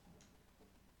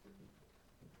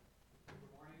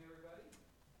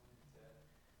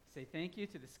say thank you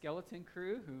to the skeleton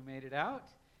crew who made it out.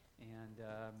 And,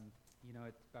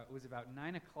 it was about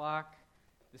 9 o'clock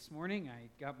this morning. I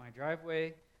got my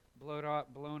driveway blown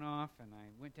off, and I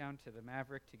went down to the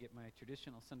Maverick to get my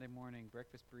traditional Sunday morning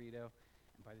breakfast burrito.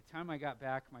 And by the time I got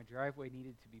back, my driveway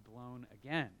needed to be blown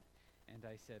again. And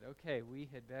I said, okay, we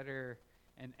had better,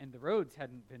 and the roads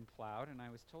hadn't been plowed, and I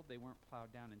was told they weren't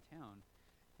plowed down in town.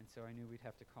 And so I knew we'd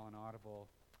have to call an audible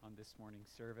on this morning's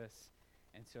service.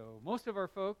 And so most of our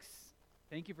folks,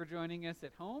 thank you for joining us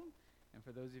at home. And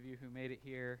for those of you who made it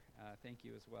here, thank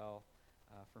you as well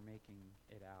for making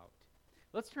it out.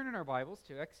 Let's turn in our Bibles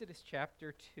to Exodus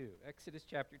chapter 2. Exodus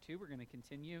chapter 2, we're going to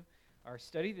continue our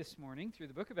study this morning through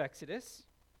the book of Exodus.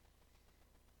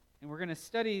 And we're going to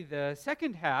study the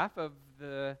second half of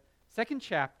the second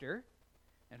chapter.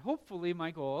 And hopefully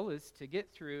my goal is to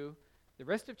get through the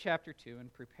rest of chapter 2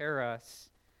 and prepare us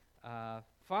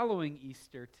following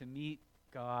Easter to meet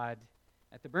God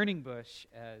at the burning bush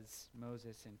as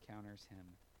Moses encounters him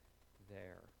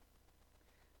there.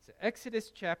 So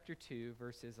Exodus chapter 2,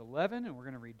 verses 11, and we're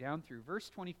going to read down through verse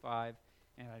 25,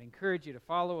 and I'd encourage you to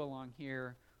follow along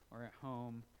here or at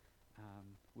home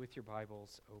with your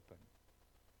Bibles open.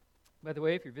 By the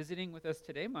way, if you're visiting with us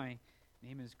today, my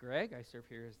name is Greg. I serve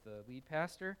here as the lead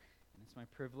pastor, and it's my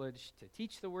privilege to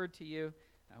teach the Word to you.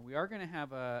 We are going to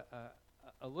have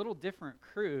a little different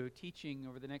crew teaching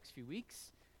over the next few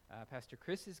weeks. Pastor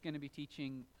Chris is going to be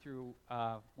teaching through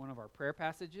one of our prayer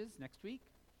passages next week.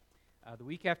 The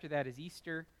week after that is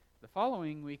Easter. The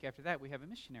following week after that, we have a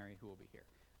missionary who will be here.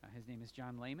 His name is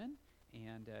John Lehman,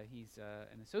 and he's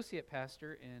an associate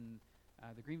pastor in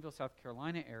the Greenville, South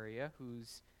Carolina area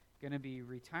who's going to be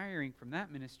retiring from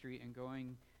that ministry and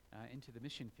going into the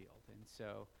mission field. And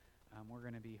so we're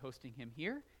going to be hosting him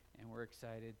here, and we're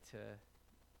excited to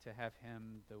have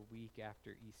him the week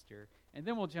after Easter. And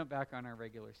then we'll jump back on our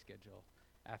regular schedule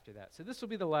after that. So this will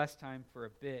be the last time for a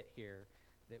bit here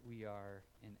that we are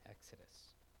in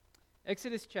Exodus.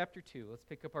 Exodus chapter 2, let's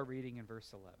pick up our reading in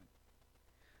verse 11.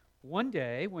 One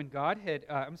day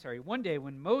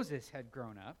when Moses had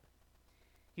grown up,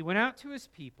 he went out to his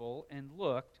people and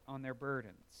looked on their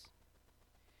burdens.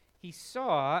 He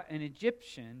saw an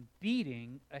Egyptian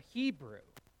beating a Hebrew,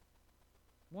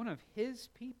 one of his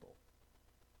people.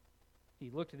 He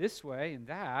looked this way and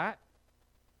that,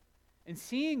 and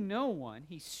seeing no one,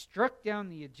 he struck down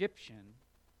the Egyptian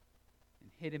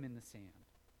and hid him in the sand.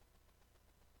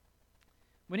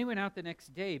 When he went out the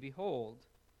next day, behold,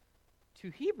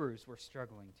 2 Hebrews were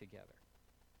struggling together.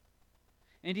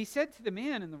 And he said to the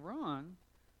man in the wrong,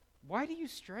 "Why do you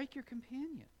strike your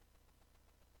companion?"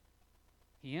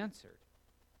 He answered,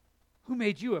 "Who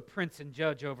made you a prince and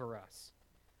judge over us?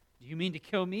 Do you mean to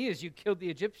kill me as you killed the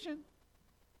Egyptian?"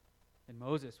 And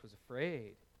Moses was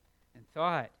afraid and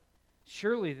thought,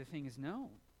 "Surely the thing is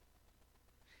known."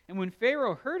 And when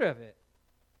Pharaoh heard of it,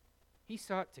 he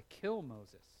sought to kill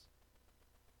Moses.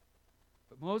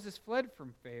 But Moses fled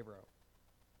from Pharaoh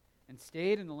and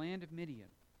stayed in the land of Midian.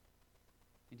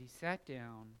 And he sat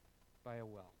down by a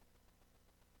well.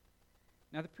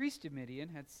 Now the priest of Midian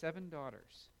had 7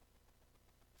 daughters.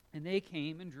 And they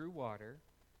came and drew water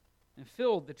and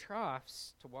filled the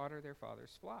troughs to water their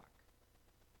father's flock.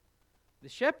 The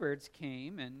shepherds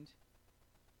came and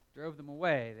drove them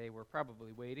away. They were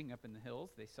probably waiting up in the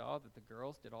hills. They saw that the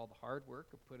girls did all the hard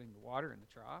work of putting the water in the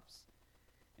troughs.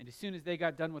 And as soon as they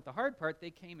got done with the hard part,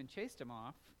 they came and chased them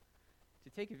off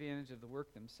to take advantage of the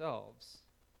work themselves.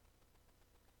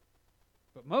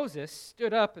 But Moses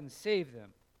stood up and saved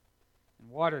them and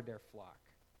watered their flock.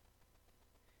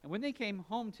 And when they came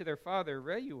home to their father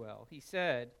Reuel, he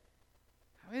said,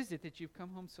 "How is it that you've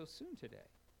come home so soon today?"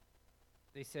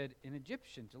 They said, "An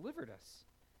Egyptian delivered us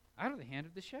out of the hand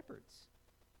of the shepherds,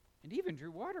 and even drew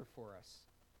water for us,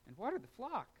 and watered the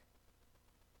flock."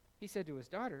 He said to his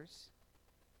daughters,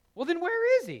 "Well, then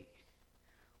where is he?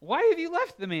 Why have you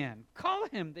left the man? Call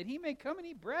him, that he may come and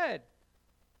eat bread."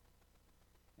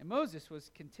 And Moses was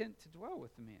content to dwell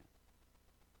with the man.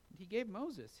 And he gave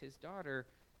Moses his daughter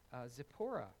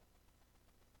Zipporah.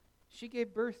 She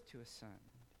gave birth to a son.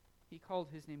 He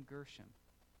called his name Gershom,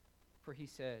 for he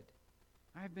said,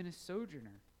 "I have been a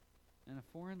sojourner in a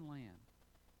foreign land."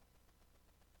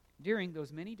 During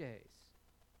those many days,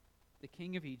 the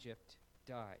king of Egypt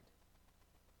died,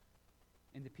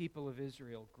 and the people of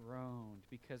Israel groaned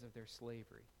because of their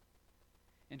slavery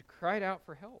and cried out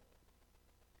for help.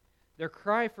 Their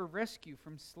cry for rescue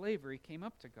from slavery came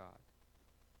up to God,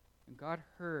 and God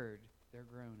heard their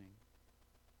groaning.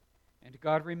 And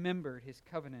God remembered his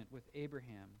covenant with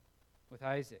Abraham, with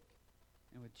Isaac,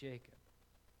 and with Jacob.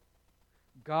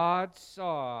 God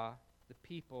saw the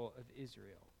people of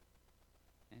Israel,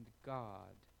 and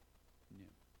God new.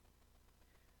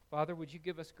 Father, would you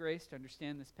give us grace to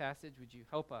understand this passage? Would you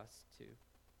help us to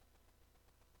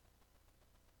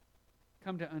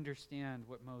come to understand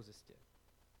what Moses did?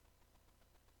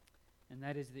 And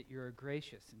that is that you're a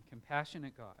gracious and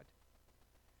compassionate God.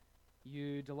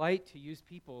 You delight to use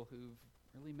people who've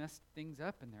really messed things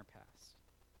up in their past.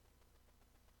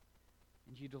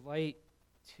 And you delight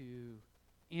to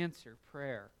answer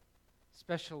prayer,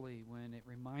 especially when it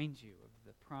reminds you of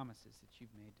the promises that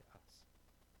you've made to us.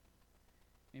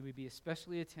 May we be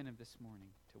especially attentive this morning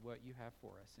to what you have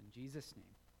for us. In Jesus'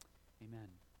 name, amen.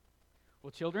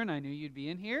 Well, children, I knew you'd be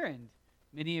in here, and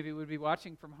many of you would be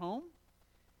watching from home.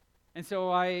 And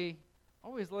so I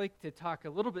always like to talk a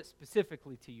little bit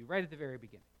specifically to you right at the very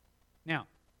beginning. Now,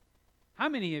 how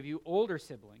many of you older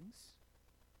siblings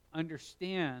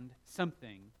understand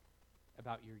something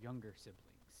about your younger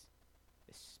siblings,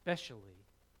 especially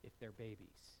if they're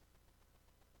babies?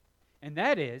 And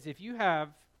that is, if you have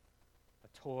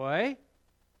a toy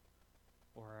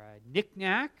or a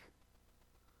knick-knack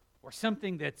or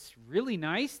something that's really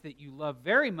nice that you love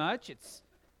very much, it's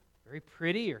very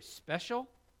pretty or special,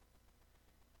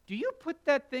 do you put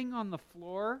that thing on the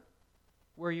floor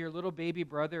where your little baby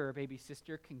brother or baby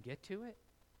sister can get to it?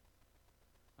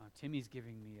 Timmy's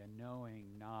giving me a knowing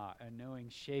nod, a knowing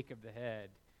shake of the head.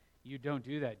 You don't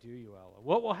do that, do you, Ella?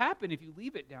 What will happen if you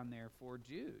leave it down there for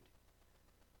Jude?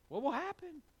 What will happen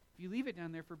if you leave it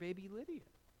down there for baby Lydia?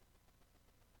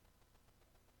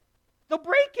 They'll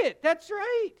break it. That's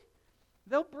right.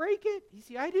 They'll break it. You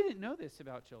see, I didn't know this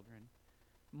about children.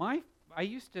 I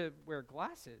used to wear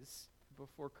glasses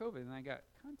before COVID, and I got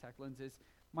contact lenses.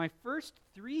 My first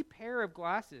 3 pair of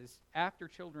glasses after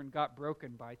children got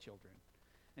broken by children.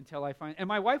 And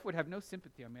my wife would have no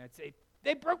sympathy on me. I'd say,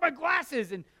 they broke my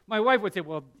glasses. And my wife would say,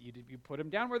 well, you put them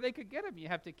down where they could get them. You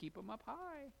have to keep them up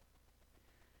high.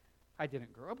 I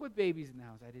didn't grow up with babies in the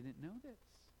house. I didn't know this.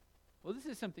 Well, this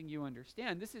is something you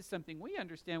understand. This is something we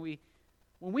understand.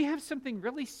 When we have something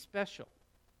really special,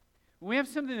 when we have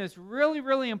something that's really,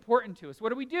 really important to us,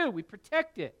 what do? We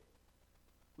protect it.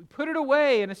 We put it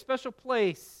away in a special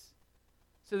place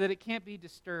so that it can't be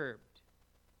disturbed.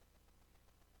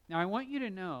 Now, I want you to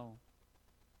know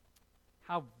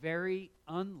how very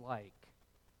unlike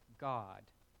God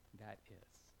that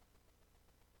is.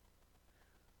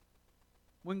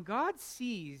 When God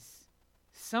sees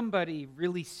somebody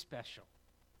really special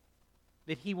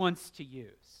that he wants to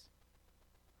use,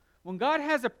 when God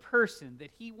has a person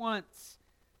that he wants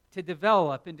to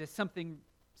develop into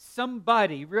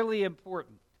somebody really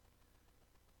important,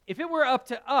 if it were up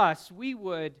to us, we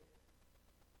would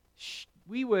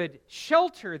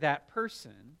shelter that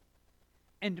person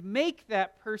and make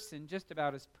that person just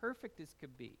about as perfect as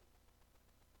could be.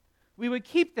 We would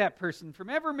keep that person from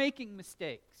ever making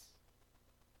mistakes.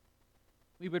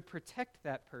 We would protect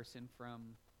that person from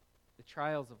the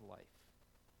trials of life.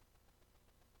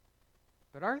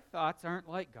 But our thoughts aren't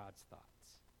like God's thoughts.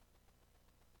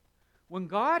 When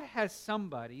God has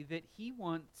somebody that he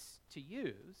wants to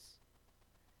use,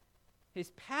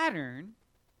 his pattern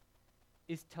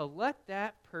is to let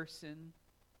that person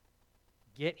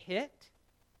get hit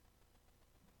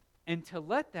and to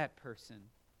let that person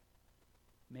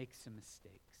make some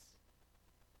mistakes.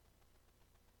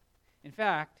 In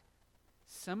fact,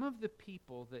 some of the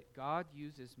people that God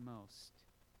uses most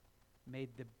made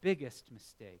the biggest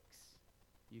mistakes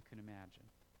you can imagine.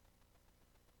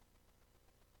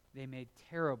 They made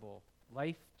terrible,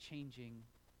 life-changing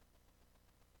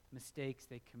mistakes.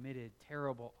 They committed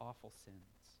terrible, awful sins.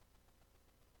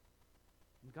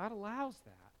 And God allows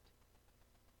that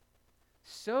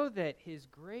so that his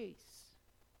grace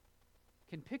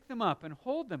can pick them up and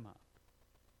hold them up,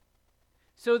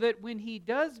 so that when he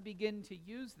does begin to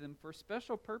use them for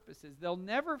special purposes, they'll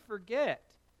never forget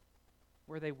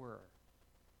where they were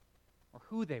or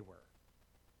who they were.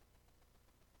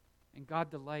 And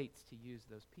God delights to use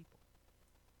those people.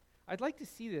 I'd like to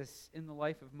see this in the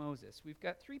life of Moses. We've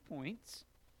got 3 points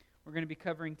we're going to be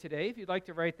covering today. If you'd like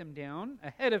to write them down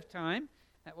ahead of time,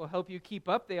 that will help you keep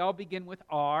up. They all begin with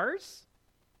R's: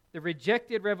 the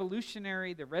rejected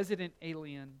revolutionary, the resident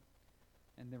alien,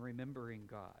 and the remembering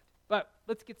God. But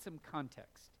let's get some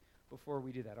context before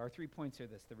we do that. Our 3 points are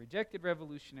this: the rejected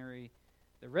revolutionary,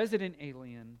 the resident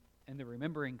alien, and the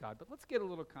remembering God. But let's get a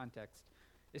little context,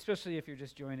 especially if you're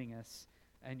just joining us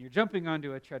and you're jumping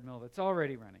onto a treadmill that's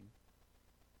already running.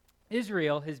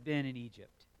 Israel has been in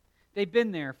Egypt. They've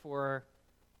been there for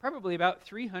probably about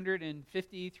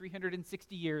 350,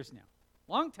 360 years now.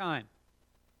 Long time.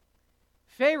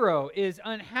 Pharaoh is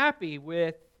unhappy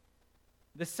with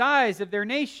the size of their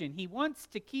nation. He wants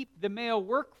to keep the male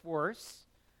workforce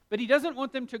But he doesn't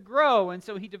want them to grow, and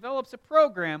so he develops a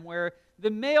program where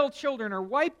the male children are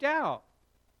wiped out.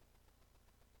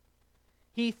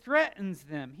 He threatens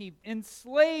them. He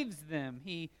enslaves them.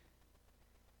 He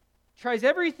tries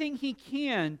everything he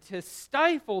can to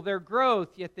stifle their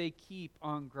growth, yet they keep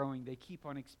on growing. They keep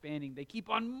on expanding. They keep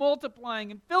on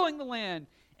multiplying and filling the land,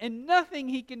 and nothing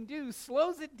he can do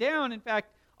slows it down. In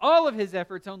fact, all of his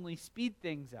efforts only speed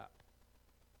things up.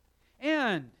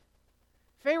 And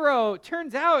Pharaoh,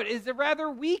 turns out, is a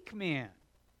rather weak man.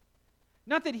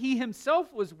 Not that he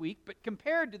himself was weak, but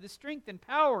compared to the strength and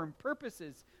power and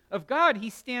purposes of God, he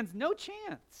stands no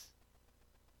chance.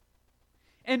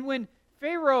 And when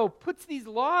Pharaoh puts these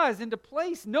laws into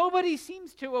place, nobody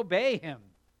seems to obey him.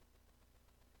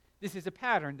 This is a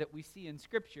pattern that we see in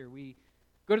Scripture. We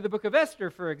go to the book of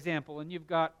Esther, for example, and you've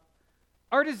got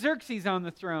Artaxerxes on the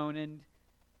throne, and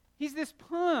he's this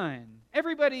pawn.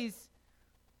 Everybody's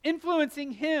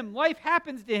influencing him. Life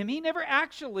happens to him. He never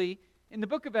actually, in the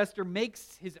book of Esther,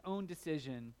 makes his own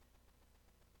decision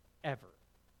ever.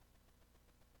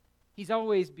 He's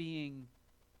always being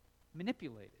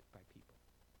manipulated by people.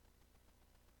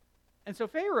 And so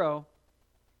Pharaoh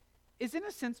is, in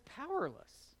a sense,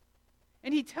 powerless.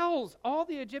 And he tells all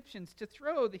the Egyptians to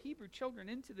throw the Hebrew children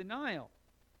into the Nile.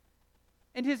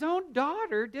 And his own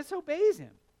daughter disobeys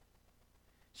him.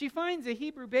 She finds a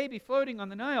Hebrew baby floating on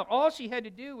the Nile. All she had to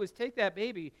do was take that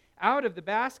baby out of the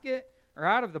basket or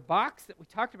out of the box that we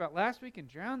talked about last week and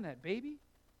drown that baby.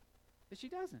 But she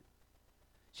doesn't.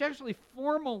 She actually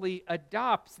formally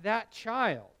adopts that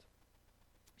child.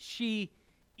 She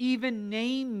even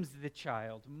names the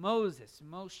child Moses,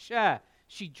 Moshe.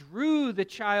 She drew the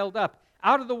child up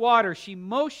out of the water. She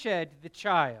Moshed the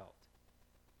child.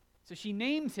 So she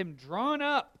names him Drawn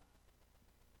Up.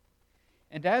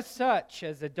 And as such,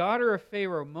 as a daughter of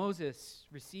Pharaoh, Moses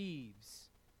receives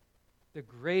the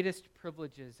greatest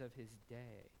privileges of his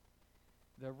day.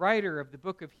 The writer of the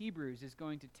book of Hebrews is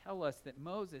going to tell us that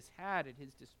Moses had at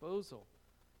his disposal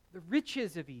the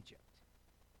riches of Egypt.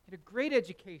 He had a great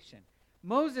education.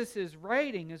 Moses'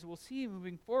 writing, as we'll see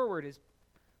moving forward, is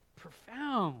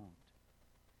profound.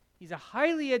 He's a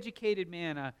highly educated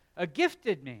man, a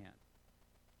gifted man.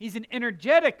 He's an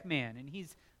energetic man, and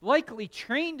he's likely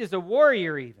trained as a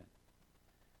warrior even.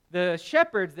 The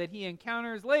shepherds that he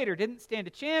encounters later didn't stand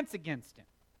a chance against him.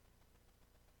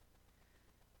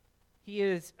 He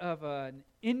is of an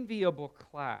enviable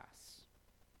class.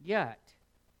 Yet,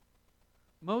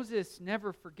 Moses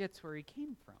never forgets where he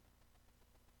came from.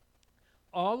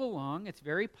 All along, it's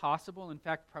very possible, in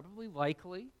fact, probably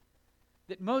likely,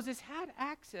 that Moses had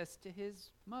access to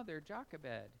his mother,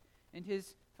 Jochebed, and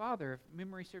his father, if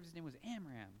memory serves, his name was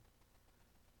Amram.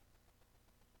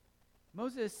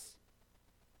 Moses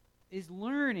is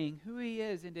learning who he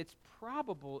is, and it's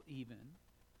probable even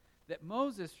that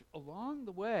Moses, along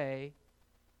the way,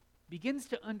 begins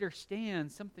to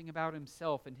understand something about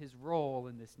himself and his role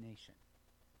in this nation.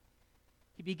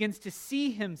 He begins to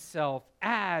see himself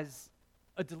as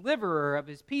a deliverer of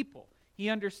his people. He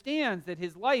understands that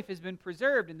his life has been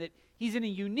preserved and that he's in a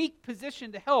unique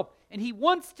position to help, and he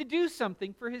wants to do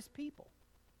something for his people.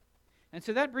 And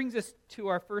so that brings us to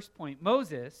our first point.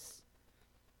 Moses,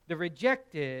 the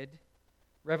rejected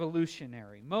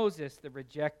revolutionary. Moses, the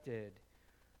rejected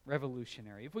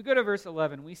revolutionary. If we go to verse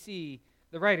 11, we see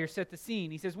the writer set the scene.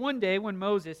 He says, one day when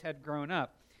Moses had grown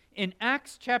up, in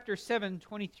Acts chapter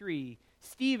 7:23,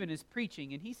 Stephen is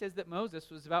preaching, and he says that Moses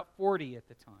was about 40 at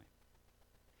the time.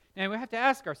 Now we have to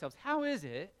ask ourselves, how is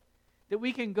it that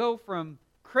we can go from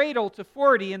cradle to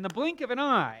 40 in the blink of an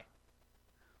eye?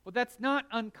 Well, that's not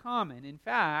uncommon. In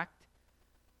fact,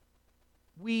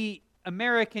 we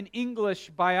American English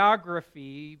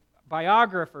biographers,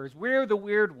 we're the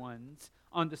weird ones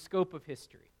on the scope of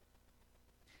history.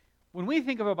 When we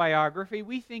think of a biography,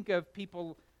 we think of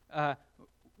people,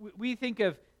 we think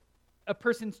of a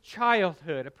person's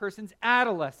childhood, a person's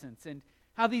adolescence, and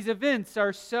how these events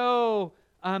are so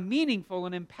meaningful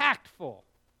and impactful.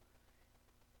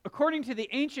 According to the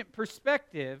ancient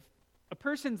perspective, a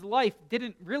person's life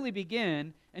didn't really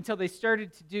begin until they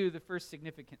started to do the first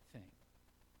significant thing.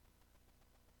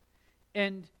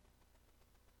 And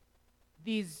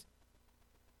these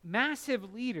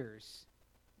massive leaders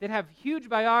that have huge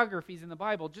biographies in the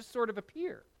Bible just sort of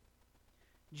appear.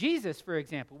 Jesus, for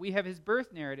example, we have his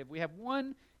birth narrative. We have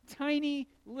one tiny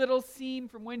little scene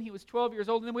from when he was 12 years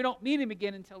old, and then we don't meet him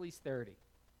again until he's 30.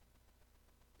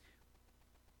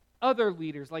 Other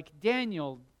leaders like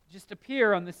Daniel just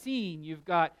appear on the scene. You've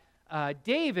got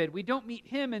David. We don't meet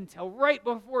him until right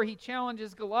before he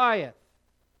challenges Goliath.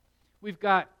 We've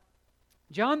got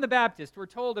John the Baptist. We're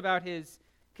told about his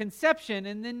conception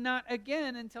and then not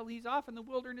again until he's off in the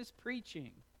wilderness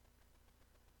preaching.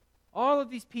 All of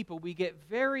these people we get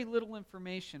very little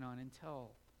information on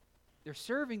until they're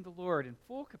serving the Lord in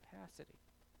full capacity.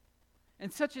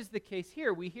 And such is the case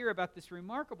here. We hear about this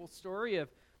remarkable story of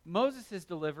Moses'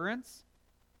 deliverance,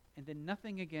 and then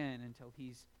nothing again until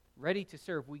he's ready to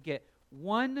serve. We get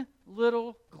one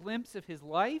little glimpse of his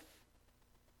life,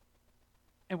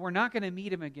 and we're not going to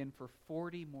meet him again for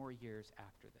 40 more years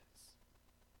after this.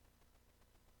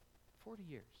 40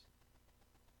 years.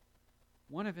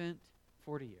 One event,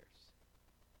 40 years.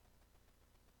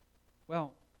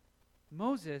 Well,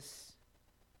 Moses,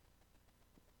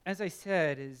 as I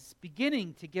said, is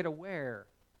beginning to get aware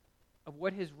of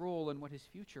what his role and what his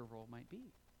future role might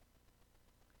be.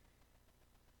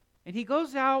 And he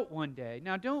goes out one day.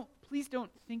 Now, please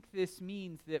don't think this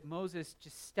means that Moses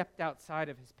just stepped outside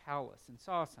of his palace and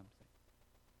saw something.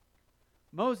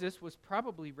 Moses was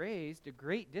probably raised a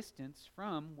great distance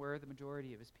from where the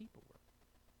majority of his people were.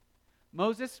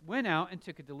 Moses went out and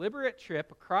took a deliberate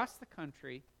trip across the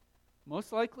country,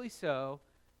 most likely so,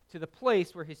 to the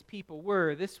place where his people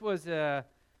were. This was a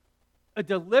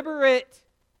deliberate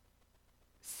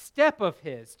step of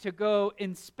his to go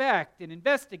inspect and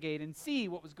investigate and see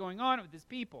what was going on with his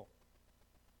people.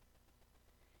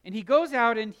 And he goes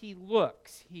out and he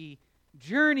looks. He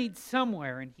journeyed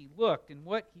somewhere and he looked, and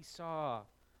what he saw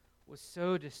was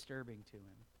so disturbing to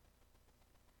him.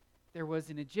 There was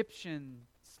an Egyptian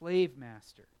slave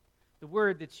master. The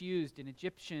word that's used in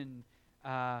Egyptian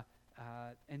and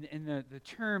the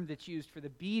term that's used for the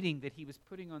beating that he was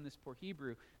putting on this poor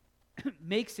Hebrew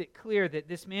makes it clear that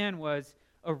this man was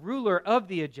a ruler of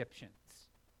the Egyptians.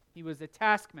 He was a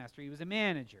taskmaster. He was a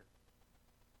manager.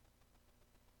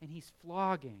 And he's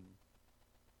flogging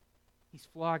a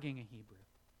Hebrew.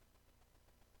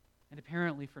 And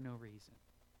apparently for no reason.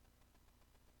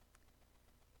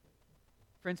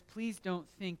 Friends, please don't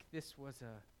think this was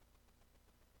a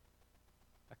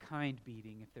kind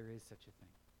beating, if there is such a thing.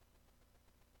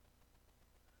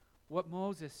 What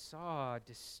Moses saw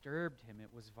disturbed him. It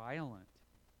was violent.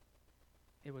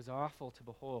 It was awful to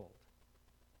behold.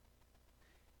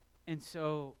 And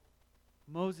so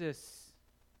Moses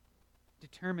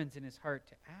determines in his heart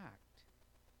to act.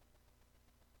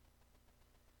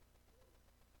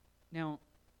 Now,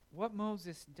 what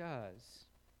Moses does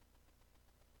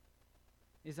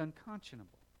is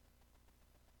unconscionable.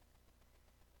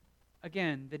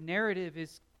 Again, the narrative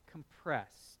is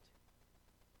compressed.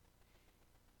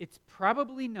 It's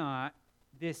probably not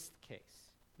this case,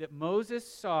 that Moses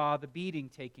saw the beating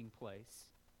taking place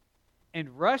and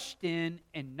rushed in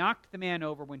and knocked the man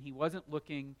over when he wasn't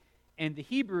looking, and the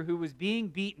Hebrew who was being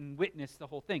beaten witnessed the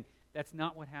whole thing. That's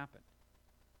not what happened.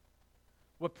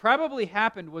 What probably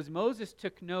happened was Moses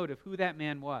took note of who that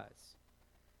man was.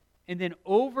 And then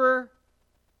over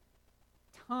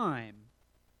time,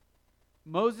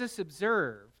 Moses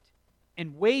observed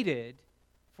and waited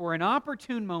for an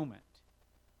opportune moment.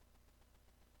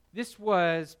 This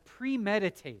was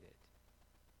premeditated.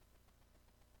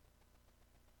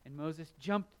 And Moses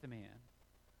jumped the man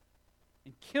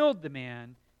and killed the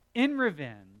man in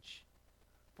revenge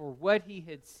for what he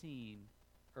had seen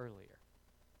earlier.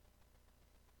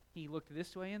 He looked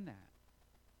this way and that,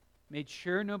 made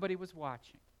sure nobody was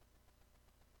watching,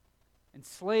 and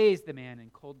slays the man in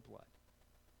cold blood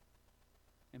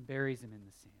and buries him in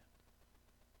the sand.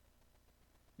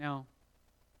 Now,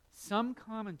 some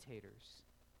commentators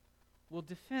will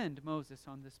defend Moses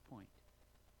on this point.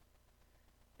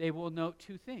 They will note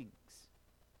two things.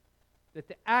 That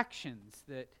the actions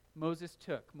that Moses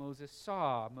took, Moses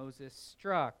saw, Moses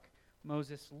struck,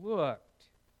 Moses looked,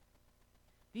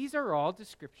 these are all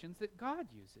descriptions that God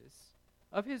uses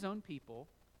of his own people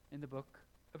in the book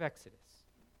of Exodus.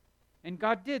 And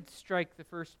God did strike the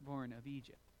firstborn of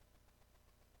Egypt.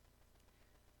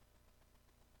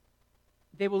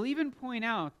 They will even point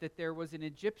out that there was an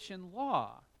Egyptian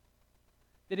law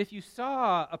that if you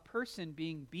saw a person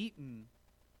being beaten,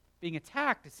 being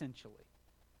attacked essentially,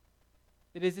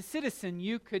 that as a citizen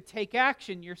you could take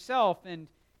action yourself and,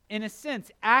 in a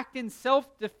sense, act in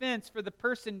self-defense for the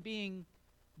person being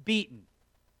beaten.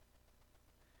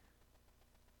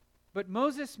 But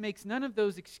Moses makes none of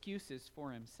those excuses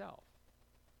for himself.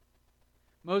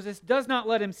 Moses does not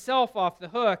let himself off the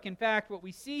hook. In fact, what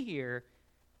we see here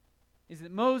is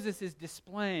that Moses is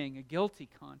displaying a guilty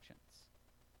conscience.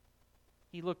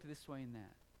 He looked this way and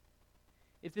that.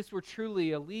 If this were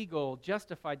truly a legal,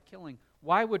 justified killing,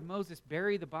 why would Moses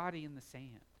bury the body in the sand?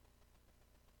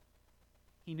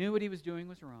 He knew what he was doing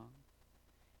was wrong.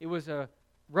 It was a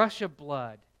rush of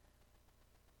blood,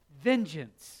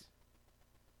 vengeance.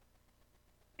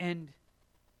 And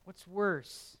What's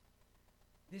worse,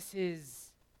 this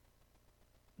is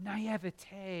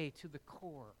naivete to the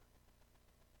core.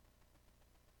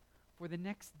 For the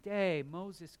next day,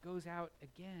 Moses goes out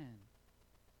again.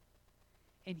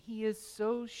 And he is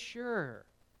so sure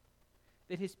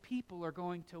that his people are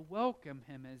going to welcome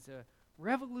him as a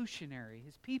revolutionary.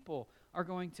 His people are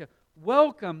going to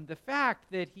welcome the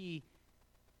fact that he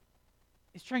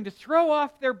is trying to throw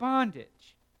off their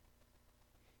bondage.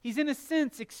 He's in a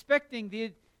sense expecting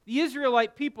the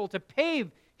Israelite people to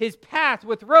pave his path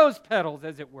with rose petals,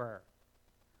 as it were.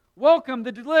 Welcome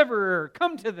the deliverer,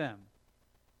 come to them.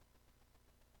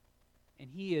 And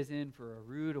he is in for a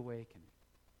rude awakening.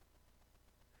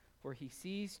 For he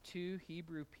sees two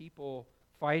Hebrew people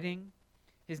fighting.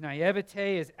 His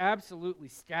naivete is absolutely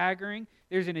staggering.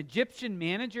 There's an Egyptian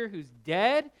manager who's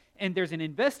dead, and there's an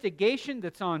investigation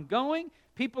that's ongoing.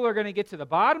 People are going to get to the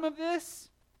bottom of this.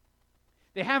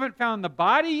 They haven't found the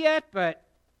body yet, but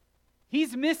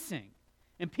he's missing,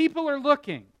 and people are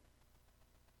looking.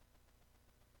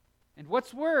 And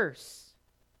what's worse,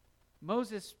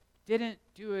 Moses didn't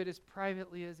do it as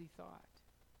privately as he thought.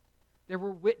 There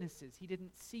were witnesses. He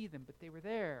didn't see them, but they were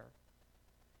there.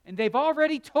 And they've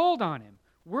already told on him.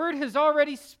 Word has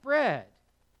already spread.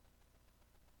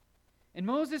 And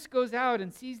Moses goes out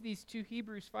and sees these two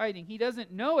Hebrews fighting. He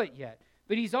doesn't know it yet,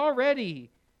 but he's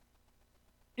already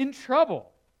in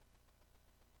trouble.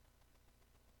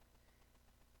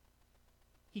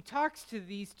 He talks to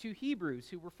these two Hebrews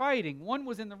who were fighting. One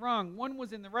was in the wrong, one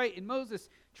was in the right, and Moses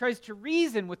tries to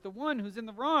reason with the one who's in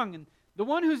the wrong, and the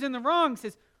one who's in the wrong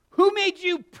says, "Who made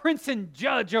you prince and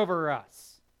judge over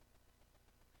us?"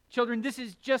 Children, this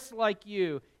is just like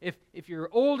you. If your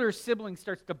older sibling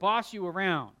starts to boss you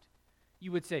around,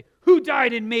 you would say, "Who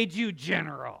died and made you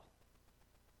general?"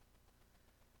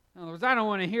 In other words, I don't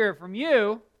want to hear it from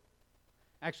you.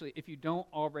 Actually, if you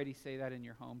don't already say that in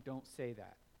your home, don't say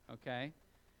that, okay?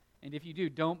 And if you do,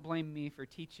 don't blame me for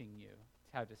teaching you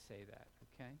how to say that,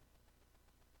 okay?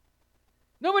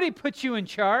 Nobody put you in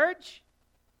charge.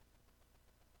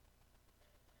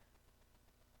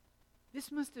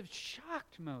 This must have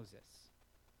shocked Moses.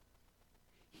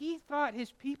 He thought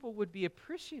his people would be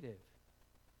appreciative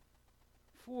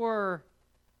for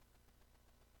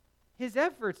his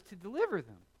efforts to deliver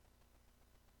them.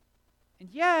 And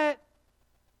yet,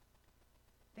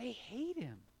 they hate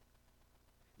him.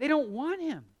 They don't want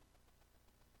him.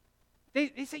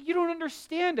 They say, "You don't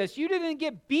understand us. You didn't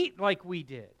get beat like we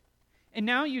did. And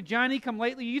now you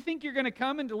Johnny-come-lately, you think you're going to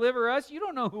come and deliver us? You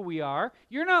don't know who we are.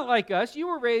 You're not like us. You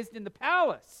were raised in the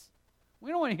palace.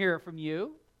 We don't want to hear it from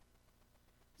you."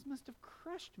 This must have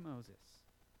crushed Moses.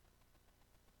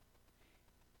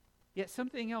 Yet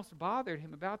something else bothered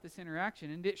him about this interaction,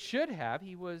 and it should have.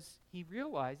 He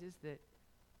realizes that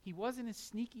he wasn't as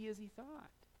sneaky as he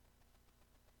thought.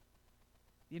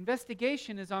 The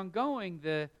investigation is ongoing.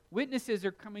 The witnesses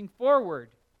are coming forward.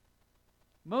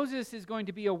 Moses is going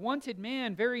to be a wanted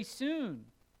man very soon.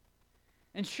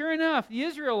 And sure enough, the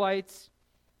Israelites,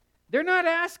 they're not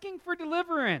asking for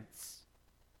deliverance.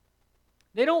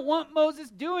 They don't want Moses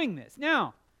doing this.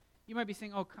 Now, you might be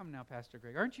saying, "Oh, come now, Pastor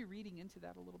Greg. Aren't you reading into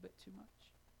that a little bit too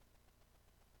much?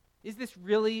 Is this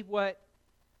really what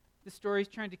the story is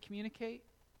trying to communicate?"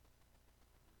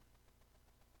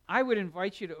 I would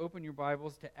invite you to open your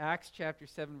Bibles to Acts chapter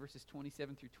 7, verses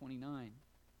 27 through 29.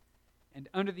 And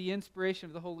under the inspiration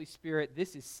of the Holy Spirit,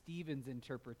 this is Stephen's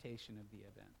interpretation of the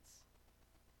events.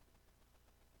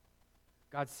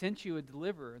 God sent you a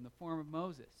deliverer in the form of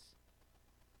Moses.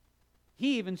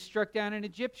 He even struck down an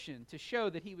Egyptian to show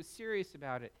that he was serious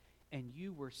about it. And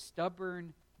you were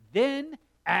stubborn then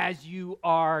as you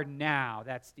are now.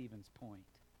 That's Stephen's point.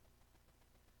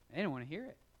 They didn't want to hear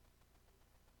it.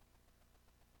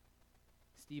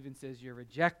 Stephen says you're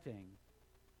rejecting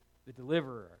the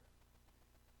deliverer,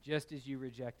 just as you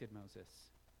rejected Moses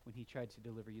when he tried to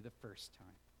deliver you the first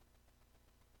time.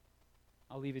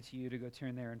 I'll leave it to you to go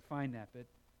turn there and find that, but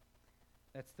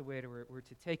that's the way we're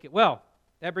to take it. Well,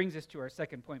 that brings us to our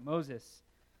second point, Moses,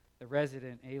 the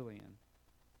resident alien.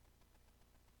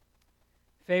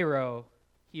 Pharaoh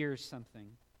hears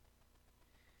something.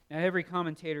 Now, every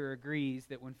commentator agrees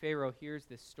that when Pharaoh hears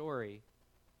this story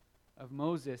of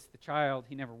Moses, the child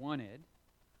he never wanted,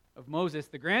 of Moses,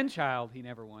 the grandchild he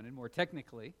never wanted, more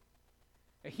technically,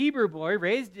 a Hebrew boy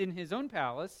raised in his own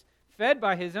palace, fed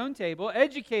by his own table,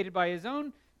 educated by his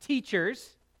own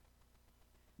teachers,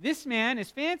 this man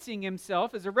is fancying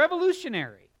himself as a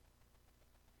revolutionary.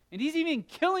 And he's even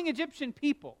killing Egyptian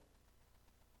people.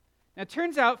 Now, it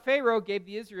turns out Pharaoh gave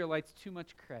the Israelites too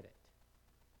much credit.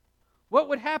 What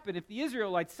would happen if the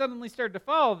Israelites suddenly started to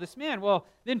follow this man? Well,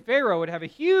 then Pharaoh would have a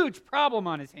huge problem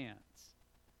on his hands.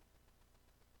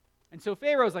 And so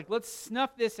Pharaoh's like, let's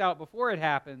snuff this out before it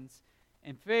happens.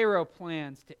 And Pharaoh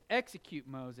plans to execute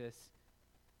Moses.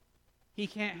 He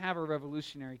can't have a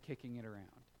revolutionary kicking it around.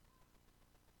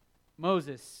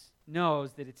 Moses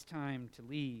knows that it's time to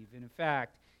leave. And in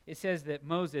fact, it says that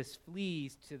Moses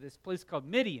flees to this place called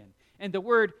Midian. And the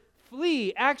word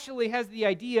flee actually has the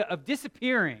idea of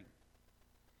disappearing.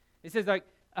 It says, like,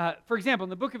 for example,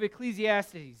 in the book of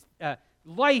Ecclesiastes,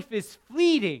 life is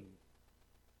fleeting.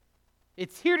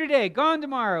 It's here today, gone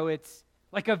tomorrow. It's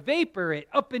like a vapor, it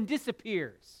up and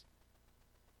disappears.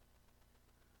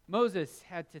 Moses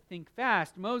had to think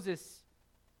fast. Moses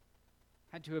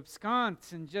had to abscond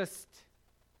and just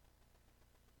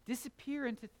disappear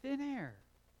into thin air.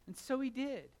 And so he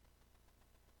did.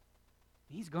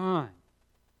 He's gone.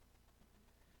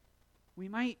 We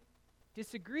might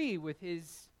disagree with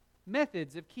his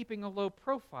methods of keeping a low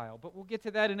profile, but we'll get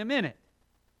to that in a minute.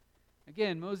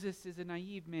 Again, Moses is a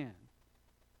naive man,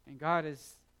 and God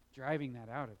is driving that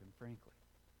out of him, frankly.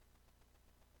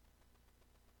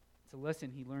 It's a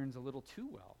lesson he learns a little too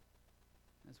well,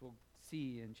 as we'll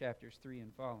see in chapters 3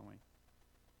 and following.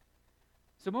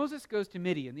 So Moses goes to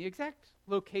Midian. The exact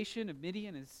location of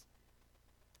Midian is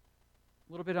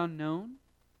a little bit unknown.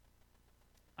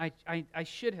 I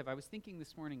was thinking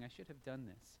this morning I should have done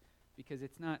this, because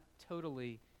it's not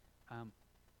totally,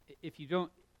 if you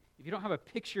don't have a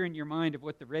picture in your mind of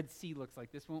what the Red Sea looks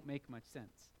like, this won't make much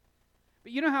sense.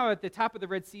 But you know how at the top of the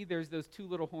Red Sea there's those two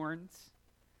little horns?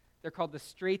 They're called the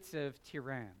Straits of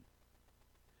Tiran.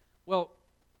 Well,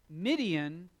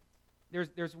 Midian,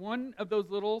 there's one of those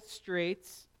little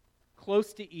straits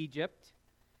close to Egypt,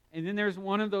 and then there's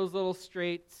one of those little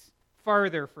straits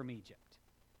farther from Egypt.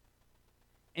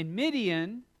 And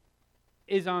Midian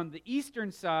is on the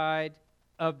eastern side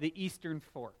of the eastern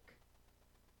fork.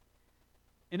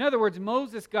 In other words,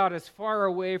 Moses got as far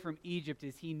away from Egypt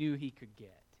as he knew he could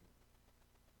get.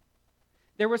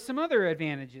 There were some other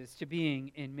advantages to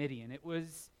being in Midian. It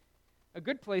was a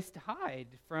good place to hide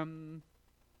from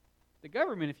the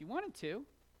government if you wanted to.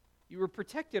 You were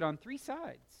protected on 3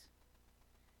 sides.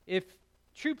 If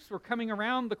troops were coming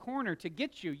around the corner to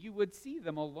get you, you would see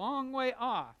them a long way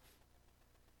off,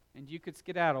 and you could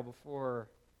skedaddle before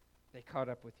they caught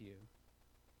up with you.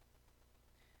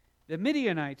 The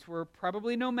Midianites were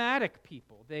probably nomadic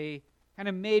people. They kind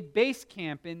of made base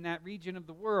camp in that region of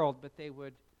the world, but they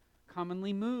would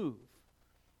commonly move.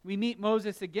 We meet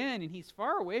Moses again, and he's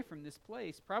far away from this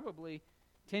place, probably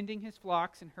tending his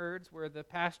flocks and herds where the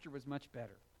pasture was much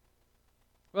better.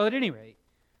 Well, at any rate,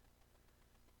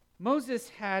 Moses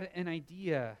had an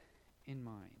idea in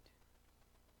mind.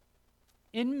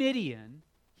 In Midian,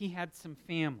 he had some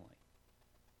family.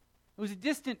 It was a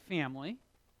distant family,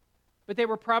 but they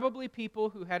were probably people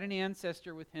who had an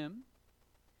ancestor with him,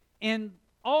 and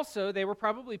also they were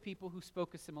probably people who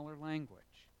spoke a similar language.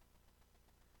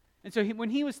 And so when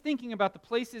he was thinking about the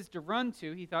places to run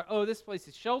to, he thought, oh, this place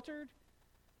is sheltered,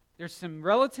 there's some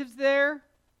relatives there,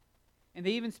 and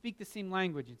they even speak the same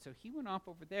language. And so he went off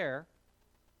over there,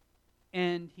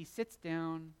 and he sits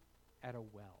down at a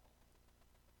well.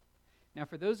 Now,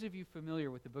 for those of you familiar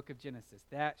with the book of Genesis,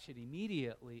 that should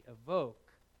immediately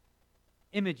evoke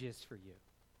images for you.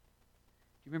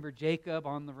 Do you remember Jacob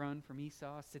on the run from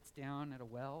Esau sits down at a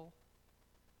well?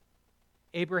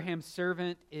 Abraham's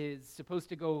servant is supposed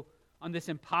to go on this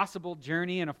impossible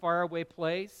journey in a faraway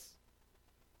place,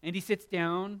 and he sits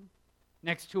down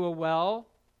next to a well.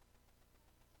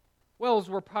 Wells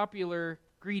were popular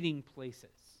greeting places,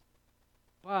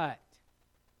 but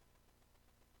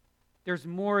there's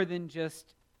more than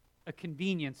just a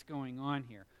convenience going on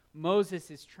here. Moses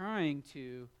is trying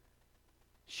to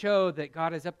show that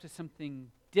God is up to something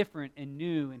different and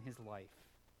new in his life.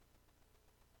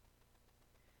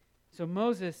 So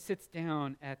Moses sits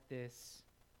down at this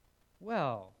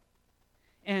well,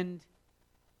 and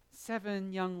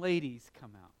 7 young ladies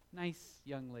come out. Nice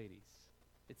young ladies,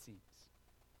 it seems.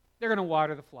 They're going to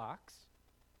water the flocks.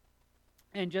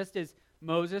 And just as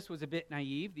Moses was a bit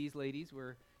naive, these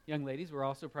young ladies were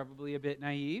also probably a bit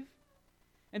naive.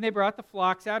 And they brought the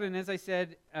flocks out, and as I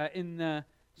said in the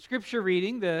scripture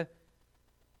reading, the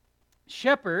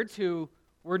shepherds, who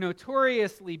were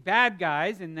notoriously bad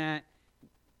guys in that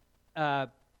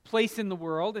place in the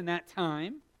world in that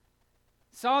time,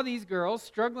 saw these girls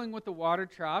struggling with the water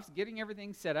troughs, getting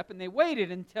everything set up, and they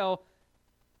waited until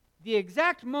the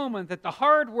exact moment that the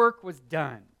hard work was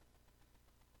done.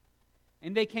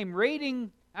 And they came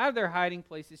raiding out of their hiding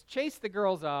places, chased the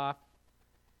girls off,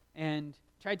 and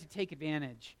tried to take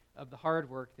advantage of the hard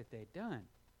work that they'd done.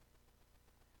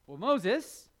 Well,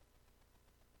 Moses,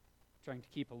 trying to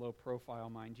keep a low profile,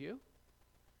 mind you,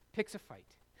 picks a fight.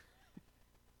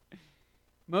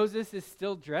 Moses is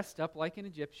still dressed up like an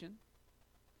Egyptian.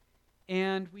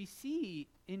 And we see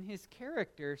in his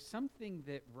character something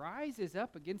that rises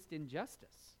up against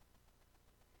injustice.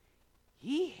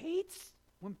 He hates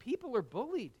when people are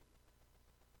bullied.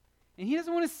 And he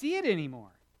doesn't want to see it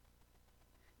anymore.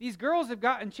 These girls have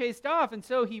gotten chased off, and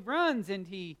so he runs and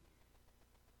he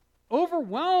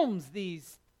overwhelms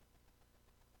these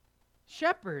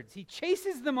shepherds. He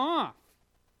chases them off.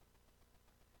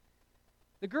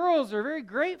 The girls are very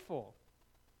grateful,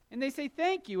 and they say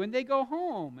thank you, and they go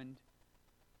home. And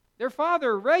their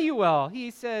father, Reuel, he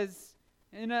says,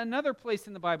 in another place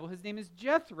in the Bible, his name is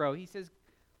Jethro. He says,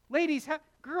 ladies,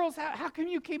 girls, how come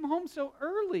you came home so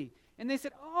early? And they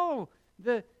said, oh,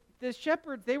 the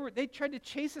shepherds, they tried to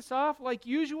chase us off like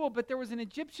usual, but there was an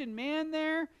Egyptian man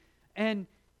there, and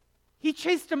he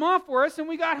chased them off for us, and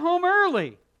we got home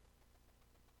early.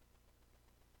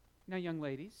 Now, young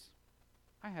ladies,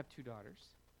 I have 2 daughters,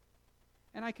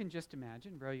 and I can just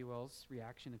imagine Reuel's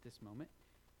reaction at this moment.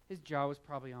 His jaw was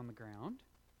probably on the ground.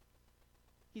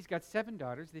 He's got 7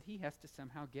 daughters that he has to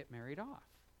somehow get married off.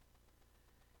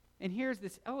 And here's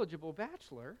this eligible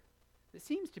bachelor that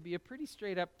seems to be a pretty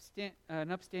straight up,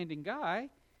 an upstanding guy,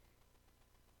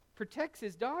 protects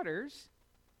his daughters,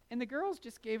 and the girls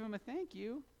just gave him a thank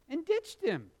you and ditched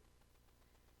him.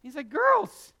 He's like,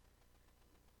 girls,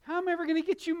 how am I ever going to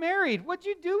get you married? What'd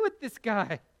you do with this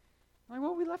guy? I'm like,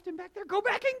 well, we left him back there. Go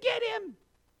back and get him.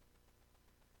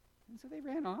 And so they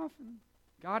ran off and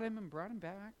got him and brought him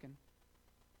back. And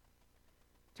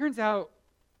turns out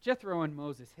Jethro and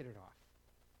Moses hit it off.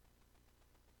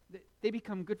 They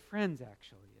become good friends,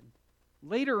 actually. And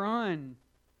later on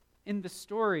in the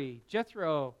story,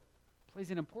 Jethro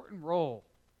plays an important role.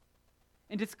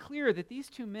 And it's clear that these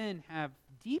 2 men have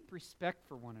deep respect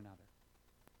for one another.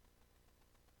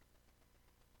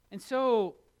 And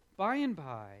so, by and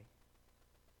by,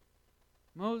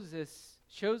 Moses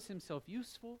shows himself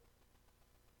useful,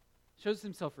 shows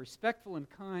himself respectful and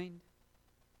kind,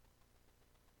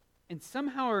 and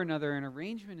somehow or another an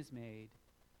arrangement is made,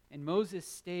 and Moses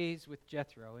stays with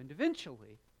Jethro, and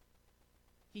eventually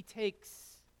he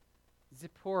takes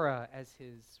Zipporah as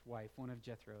his wife, one of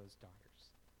Jethro's daughters.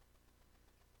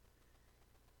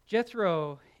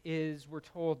 Jethro is, we're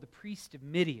told, the priest of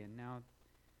Midian. Now,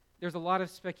 there's a lot of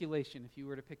speculation. If you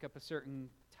were to pick up a certain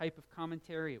type of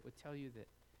commentary, it would tell you that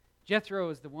Jethro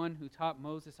is the one who taught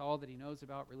Moses all that he knows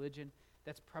about religion.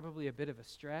 That's probably a bit of a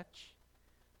stretch.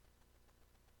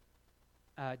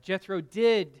 Jethro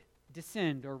did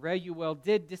descend, or Reuel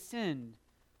did descend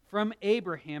from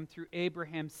Abraham through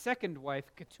Abraham's second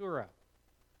wife, Keturah.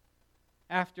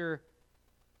 After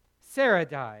Sarah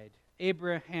died,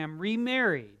 Abraham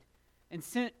remarried and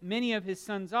sent many of his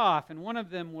sons off, and one of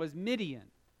them was Midian.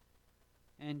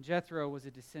 And Jethro was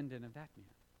a descendant of that man.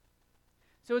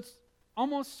 So it's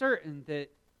almost certain that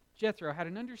Jethro had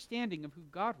an understanding of who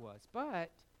God was,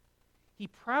 but he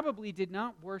probably did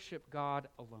not worship God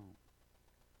alone.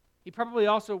 He probably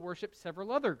also worshiped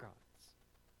several other gods.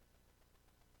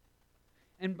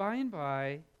 And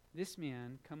by, this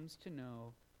man comes to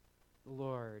know the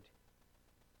Lord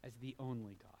as the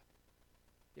only God.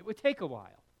 It would take a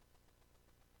while,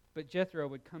 but Jethro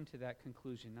would come to that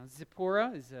conclusion. Now,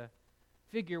 Zipporah is a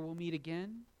figure we'll meet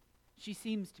again. She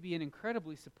seems to be an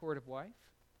incredibly supportive wife.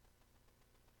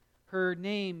 Her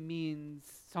name means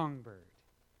songbird.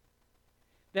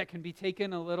 That can be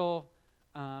taken a little,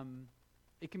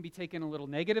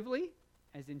 negatively,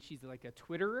 as in she's like a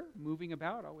twitterer, moving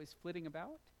about, always flitting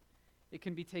about. It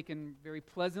can be taken very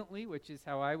pleasantly, which is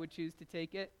how I would choose to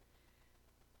take it.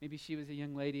 Maybe she was a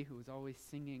young lady who was always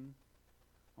singing,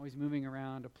 always moving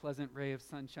around, a pleasant ray of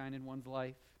sunshine in one's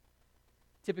life.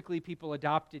 Typically, people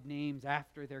adopted names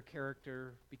after their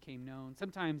character became known.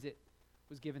 Sometimes it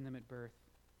was given them at birth,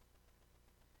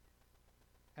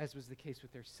 as was the case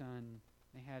with their son.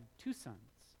 They had 2 sons.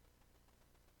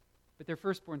 But their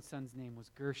firstborn son's name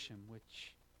was Gershom,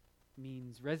 which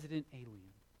means resident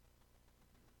alien.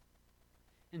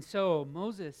 And so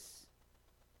Moses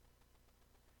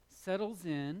settles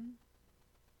in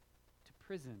to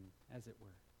prison, as it were.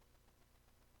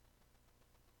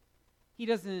 He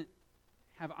doesn't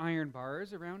have iron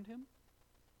bars around him.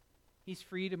 He's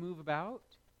free to move about.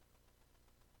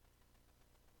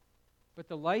 But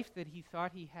the life that he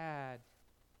thought he had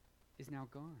is now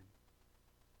gone.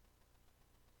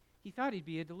 He thought he'd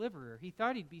be a deliverer. He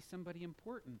thought he'd be somebody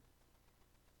important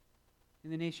in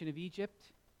the nation of Egypt.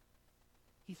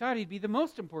 He thought he'd be the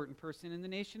most important person in the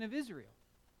nation of Israel.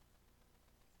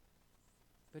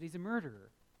 But he's a murderer,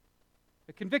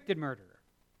 a convicted murderer.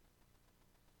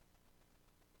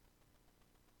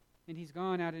 And he's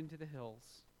gone out into the hills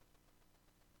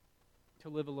to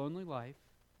live a lonely life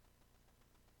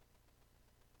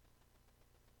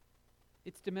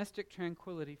It's domestic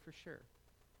tranquility for sure.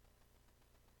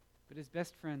 But his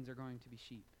best friends are going to be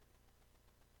sheep.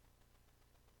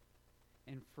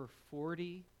 And for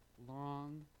 40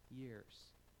 long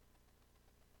years,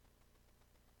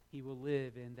 he will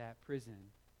live in that prison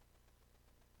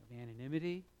of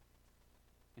anonymity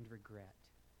and regret.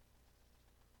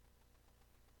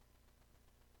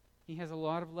 He has a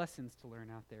lot of lessons to learn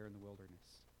out there in the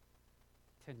wilderness,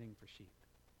 tending for sheep.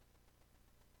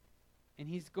 And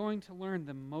he's going to learn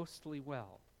them mostly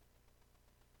well.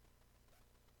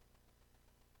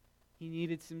 He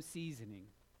needed some seasoning,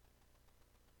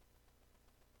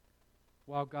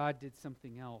 while God did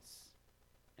something else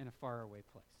in a faraway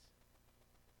place.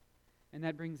 And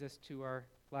that brings us to our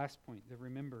last point, the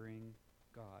remembering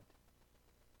God.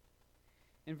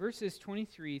 In verses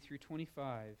 23 through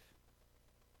 25,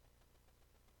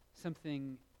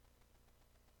 something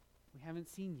we haven't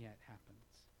seen yet happens.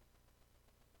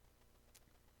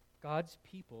 God's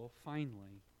people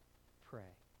finally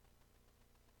pray.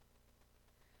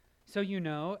 So you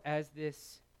know, as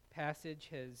this passage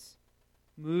has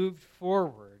moved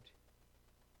forward,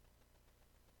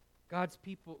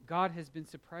 God has been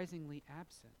surprisingly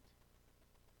absent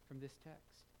from this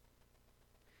text.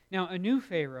 Now, a new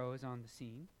Pharaoh is on the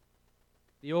scene.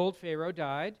 The old Pharaoh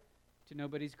died, to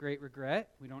nobody's great regret.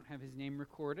 We don't have his name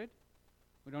recorded.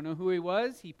 We don't know who he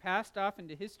was. He passed off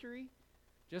into history,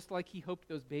 just like he hoped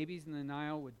those babies in the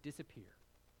Nile would disappear.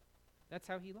 That's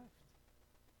how he left.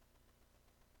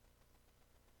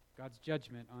 God's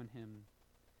judgment on him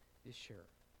is sure.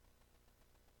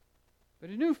 But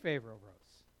a new Pharaoh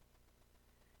rose.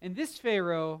 And this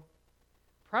Pharaoh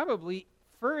probably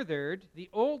furthered the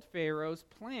old Pharaoh's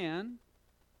plan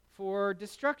for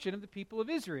destruction of the people of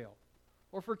Israel,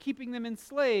 or for keeping them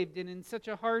enslaved and in such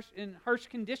harsh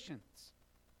conditions.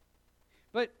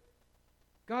 But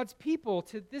God's people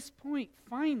to this point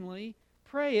finally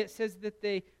pray. It says that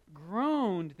they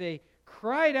groaned, they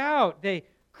cried out, they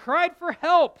cried for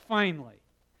help finally.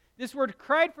 This word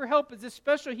cried for help is a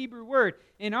special Hebrew word.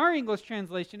 In our English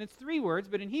translation, it's 3 words,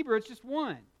 but in Hebrew, it's just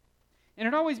 1. And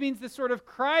it always means this sort of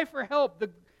cry for help.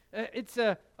 It's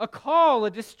a call, a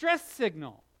distress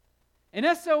signal, an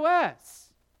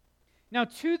SOS. Now,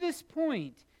 to this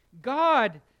point,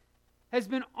 God has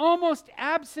been almost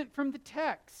absent from the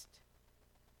text.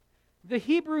 The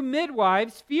Hebrew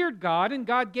midwives feared God, and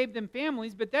God gave them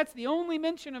families, but that's the only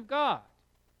mention of God.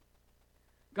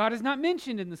 God is not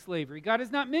mentioned in the slavery. God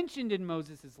is not mentioned in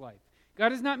Moses' life.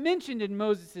 God is not mentioned in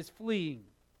Moses' fleeing.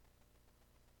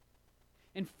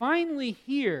 And finally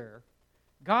here,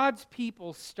 God's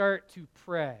people start to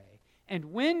pray.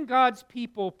 And when God's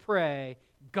people pray,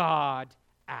 God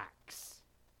acts.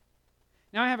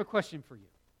 Now I have a question for you.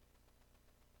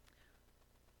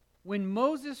 When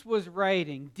Moses was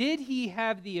writing, did he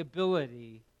have the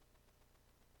ability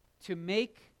to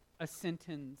make a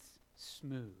sentence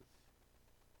smooth?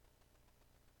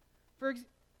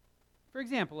 For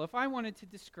example, if I wanted to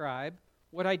describe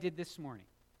what I did this morning,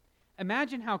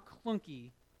 imagine how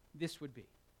clunky this would be.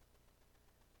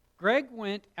 Greg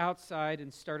went outside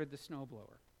and started the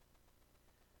snowblower.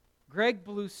 Greg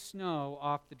blew snow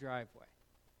off the driveway.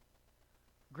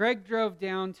 Greg drove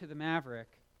down to the Maverick,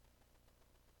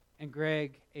 and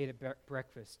Greg ate a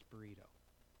breakfast burrito.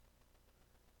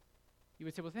 You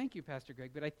would say, well, thank you, Pastor Greg,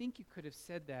 but I think you could have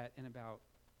said that in about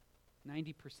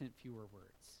 90% fewer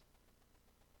words.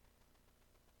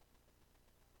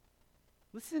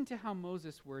 Listen to how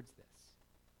Moses words this.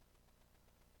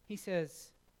 He says,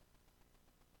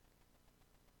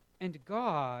 and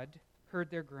God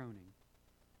heard their groaning.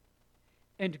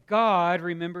 And God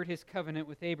remembered his covenant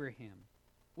with Abraham,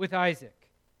 with Isaac,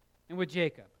 and with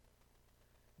Jacob.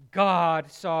 God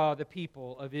saw the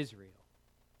people of Israel,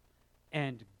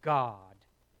 and God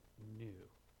knew.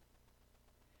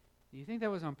 Do you think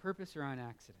that was on purpose or on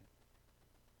accident?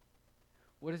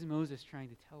 What is Moses trying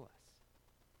to tell us?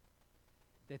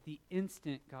 That the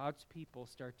instant God's people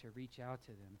start to reach out to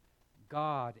them,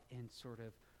 God, in sort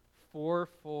of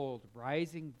fourfold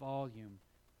rising volume,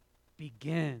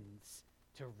 begins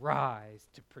to rise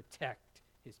to protect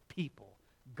his people.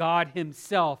 God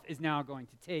himself is now going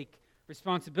to take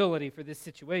responsibility for this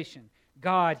situation.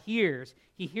 God hears.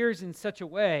 He hears in such a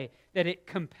way that it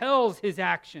compels his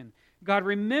action. God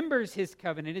remembers his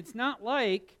covenant. It's not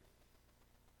like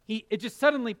it just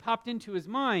suddenly popped into his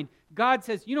mind. God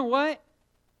says, you know what?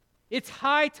 It's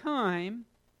high time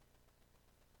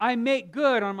I make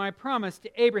good on my promise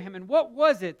to Abraham. And what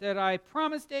was it that I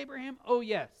promised Abraham? Oh,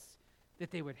 yes,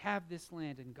 that they would have this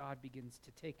land, and God begins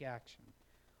to take action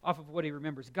off of what he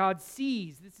remembers. God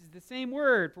sees. This is the same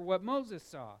word for what Moses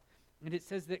saw. And it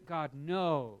says that God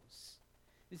knows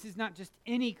This is not just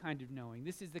any kind of knowing.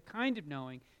 This is the kind of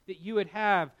knowing that you would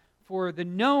have for the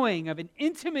knowing of an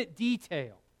intimate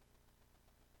detail.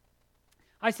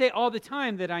 I say all the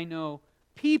time that I know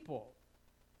people.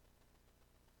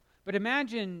 But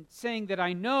imagine saying that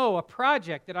I know a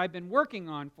project that I've been working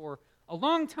on for a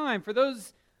long time. For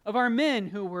those of our men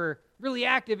who were really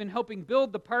active in helping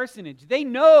build the parsonage, they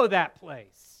know that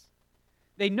place.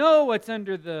 They know what's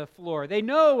under the floor. They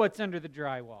know what's under the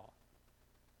drywall.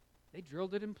 They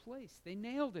drilled it in place. They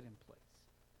nailed it in place.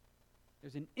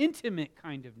 There's an intimate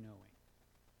kind of knowing.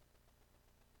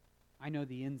 I know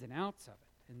the ins and outs of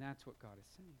it, and that's what God is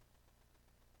saying.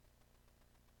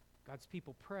 God's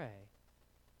people pray,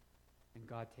 and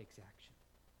God takes action.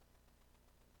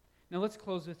 Now let's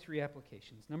close with 3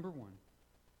 applications. Number one,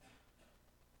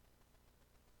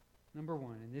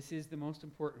 and this is the most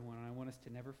important one, and I want us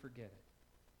to never forget it.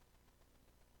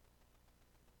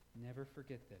 Never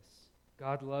forget this.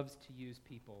 God loves to use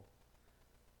people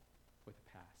with a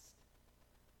past.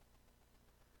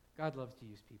 God loves to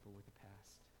use people with a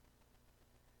past.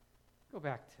 Go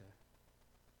back to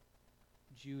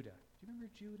Judah. Do you remember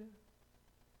Judah?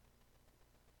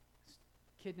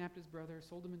 Kidnapped his brother,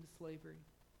 sold him into slavery,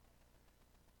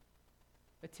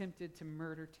 attempted to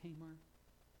murder Tamar.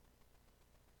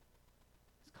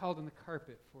 He's called on the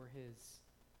carpet for his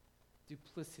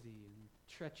duplicity and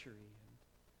treachery and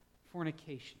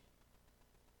fornication.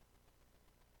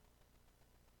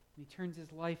 And he turns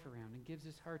his life around and gives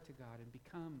his heart to God and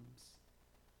becomes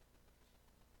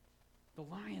the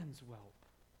lion's whelp.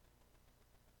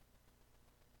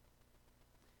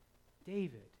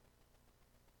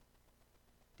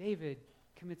 David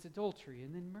commits adultery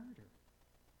and then murder.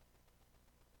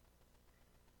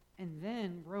 And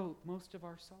then wrote most of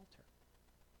our Psalter.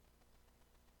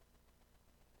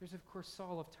 There's, of course,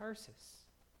 Saul of Tarsus,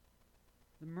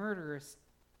 the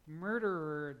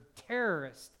murderer,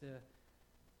 terrorist, the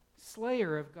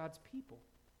slayer of God's people.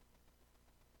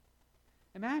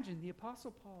 Imagine the Apostle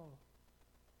Paul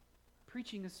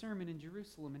preaching a sermon in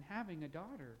Jerusalem and having a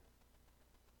daughter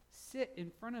sit in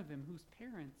front of him whose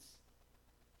parents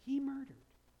he murdered.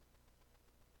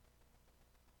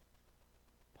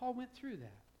 Paul went through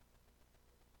that.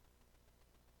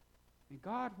 And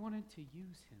God wanted to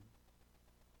use him.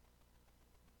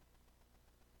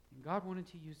 And God wanted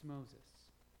to use Moses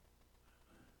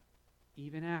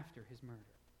even after his murder.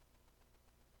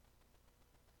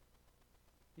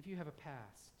 If you have a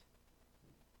past,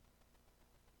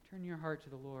 turn your heart to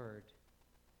the Lord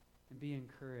and be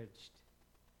encouraged,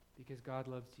 because God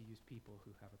loves to use people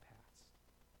who have a past.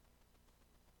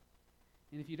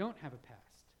 And if you don't have a past,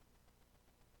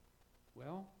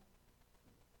 well,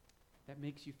 that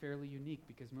makes you fairly unique,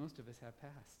 because most of us have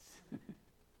pasts.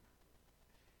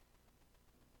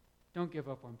 Don't give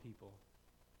up on people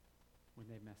when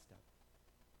they've messed up,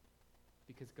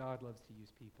 because God loves to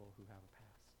use people who have a past.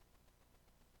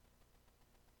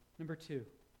 Number 2,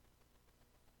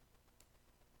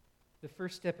 the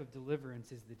first step of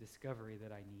deliverance is the discovery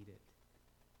that I need it.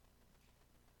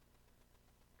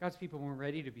 God's people weren't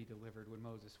ready to be delivered when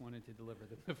Moses wanted to deliver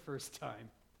them the first time.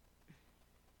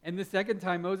 And the second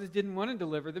time, Moses didn't want to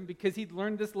deliver them because he'd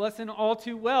learned this lesson all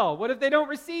too well. What if they don't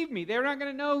receive me? They're not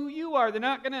going to know who you are. They're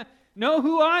not going to know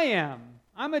who I am.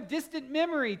 I'm a distant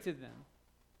memory to them.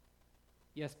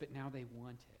 Yes, but now they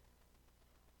want it.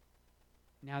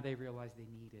 Now they realize they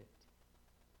need it.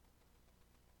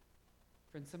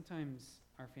 Friends, sometimes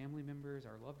our family members,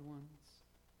 our loved ones,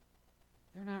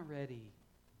 they're not ready.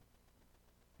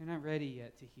 They're not ready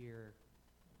yet to hear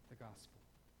the gospel.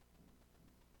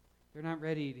 They're not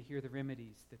ready to hear the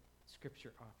remedies that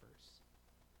Scripture offers.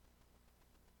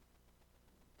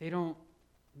 They don't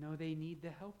know they need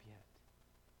the help yet.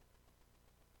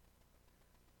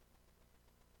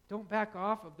 Don't back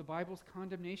off of the Bible's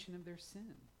condemnation of their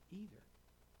sin either.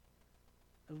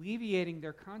 Alleviating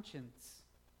their conscience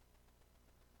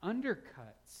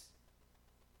undercuts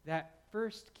that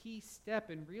first key step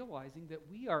in realizing that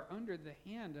we are under the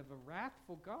hand of a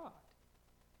wrathful God.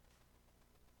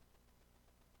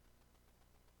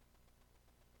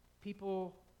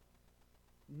 People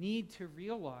need to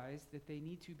realize that they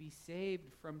need to be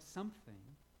saved from something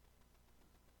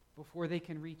before they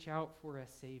can reach out for a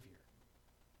Savior.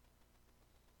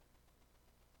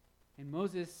 And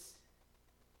Moses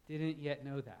didn't yet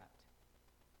know that.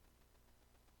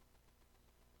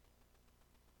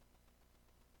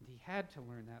 And he had to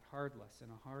learn that hard lesson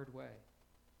a hard way.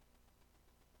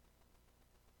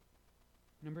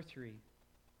 Number 3.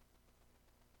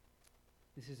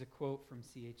 This is a quote from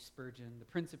C.H. Spurgeon, the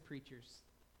Prince of Preachers.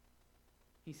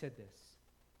 He said this: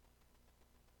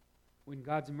 "When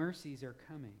God's mercies are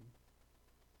coming,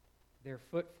 their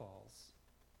footfalls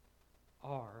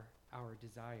are our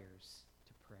desires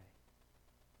to pray.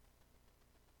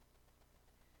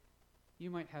 You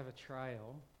might have a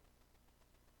trial.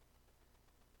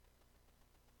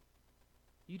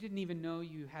 You didn't even know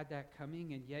you had that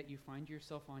coming, and yet you find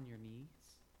yourself on your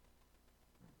knees.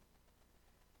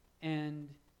 And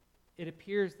it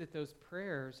appears that those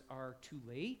prayers are too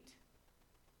late,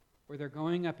 or they're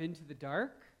going up into the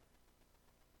dark.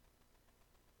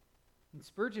 And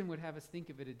Spurgeon would have us think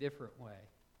of it a different way.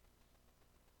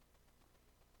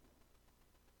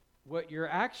 What you're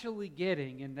actually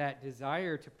getting in that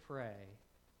desire to pray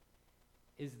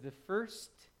is the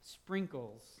first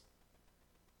sprinkles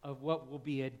of what will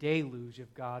be a deluge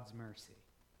of God's mercy.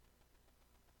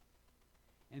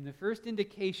 And the first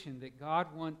indication that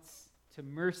God wants to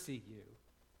mercy you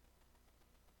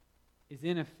is,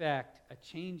 in effect, a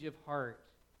change of heart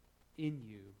in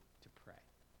you to pray.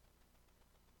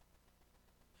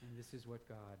 And this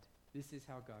is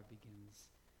how God begins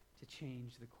to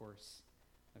change the course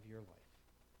of your life.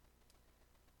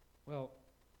 Well,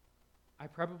 I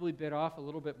probably bit off a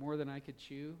little bit more than I could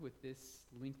chew with this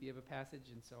lengthy of a passage,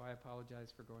 and so I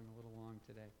apologize for going a little long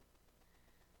today.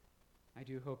 I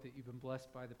do hope that you've been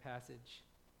blessed by the passage.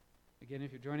 Again,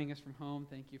 if you're joining us from home,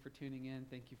 thank you for tuning in.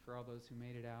 Thank you for all those who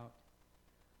made it out.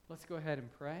 Let's go ahead and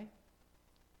pray,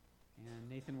 and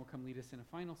Nathan will come lead us in a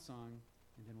final song,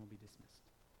 and then we'll be dismissed.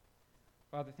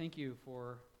 Father, thank you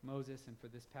for Moses and for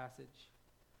this passage.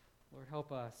 Lord,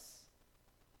 help us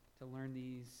to learn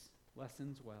these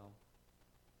lessons well.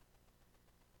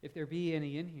 If there be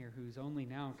any in here who's only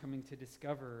now coming to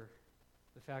discover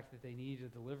the fact that they need a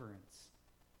deliverance,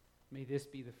 may this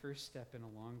be the first step in a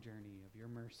long journey of your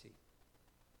mercy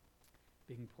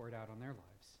being poured out on their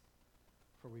lives.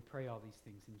 For we pray all these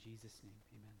things in Jesus' name.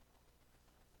 Amen.